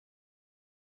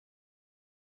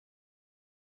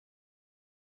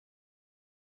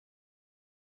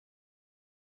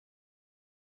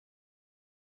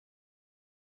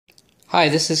Hi,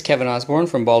 this is Kevin Osborne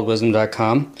from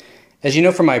baldwisdom.com. As you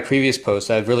know from my previous posts,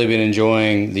 I've really been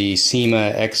enjoying the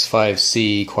Syma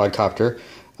X5C quadcopter,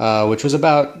 which was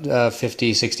about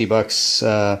 50, 60 bucks,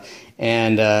 and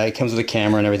it comes with a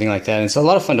camera and everything like that, and it's a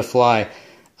lot of fun to fly.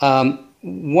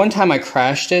 One time I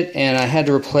crashed it, and I had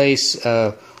to replace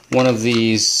one of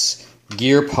these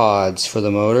gear pods for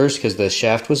the motors because the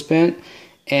shaft was bent.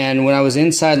 And when I was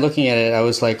inside looking at it, I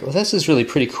was like, well, this is really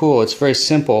pretty cool. It's very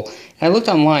simple. And I looked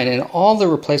online, and all the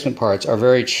replacement parts are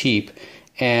very cheap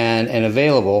and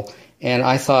available. And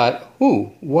I thought,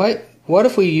 ooh, what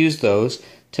if we use those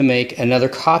to make another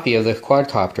copy of the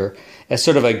quadcopter as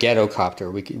sort of a ghetto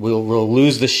copter? We'll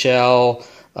lose the shell.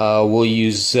 We'll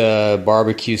use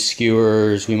barbecue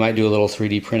skewers. We might do a little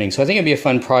 3D printing. So I think it'd be a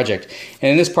fun project.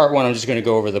 And in this part one, I'm just going to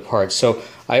go over the parts. So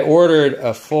I ordered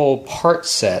a full part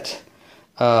set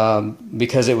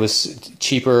because it was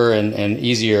cheaper and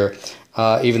easier,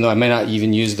 even though I may not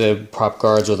even use the prop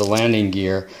guards or the landing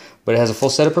gear. But it has a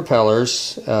full set of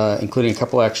propellers, including a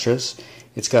couple extras.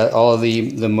 It's got all of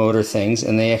the motor things,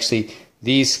 and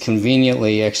these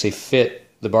conveniently actually fit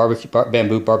the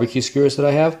bamboo barbecue skewers that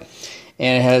I have.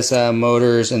 And it has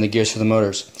motors and the gears for the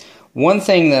motors. One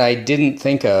thing that I didn't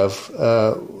think of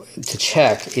to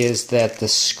check is that the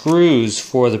screws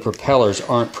for the propellers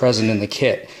aren't present in the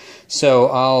kit. So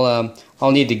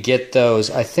I'll need to get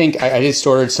those. I think I just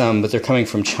ordered some, but they're coming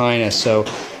from China, so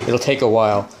it'll take a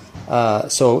while.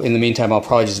 So in the meantime, I'll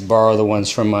probably just borrow the ones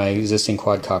from my existing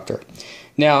quadcopter.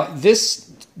 Now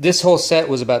this whole set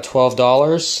was about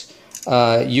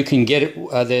 $12. You can get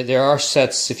it. There are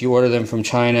sets if you order them from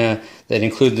China that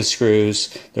include the screws.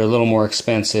 They're a little more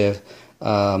expensive,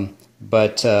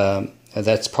 but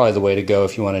that's probably the way to go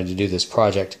if you wanted to do this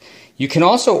project. You can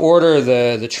also order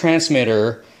the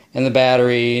transmitter and the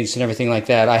batteries and everything like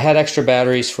that. I had extra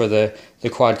batteries for the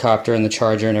quadcopter and the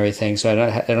charger and everything, so I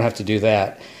don't have to do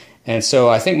that. And so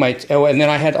I think and then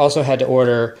I also had to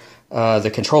order the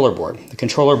controller board. The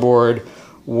controller board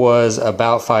was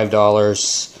about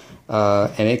 $5,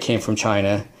 and it came from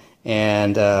China.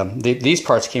 And these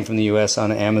parts came from the U.S.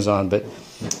 on Amazon, but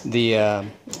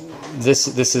this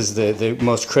is the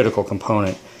most critical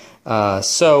component.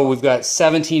 So we've got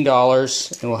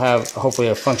 $17, and we'll have hopefully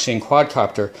a functioning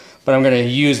quadcopter, but I'm going to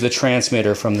use the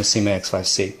transmitter from the Syma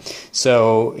X5C.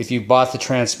 So if you bought the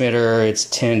transmitter, it's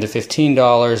 $10 to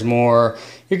 $15 more.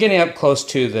 You're getting up close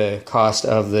to the cost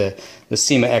of the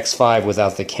Syma X5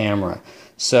 without the camera.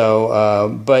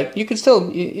 So, but you're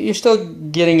still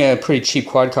getting a pretty cheap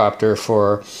quadcopter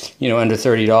for, under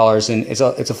 $30, and it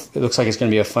looks like it's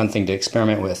going to be a fun thing to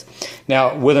experiment with.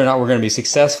 Now, whether or not we're going to be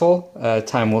successful,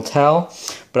 time will tell.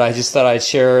 But I just thought I'd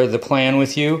share the plan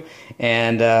with you,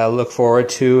 and look forward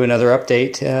to another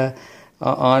update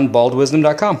on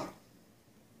baldwisdom.com.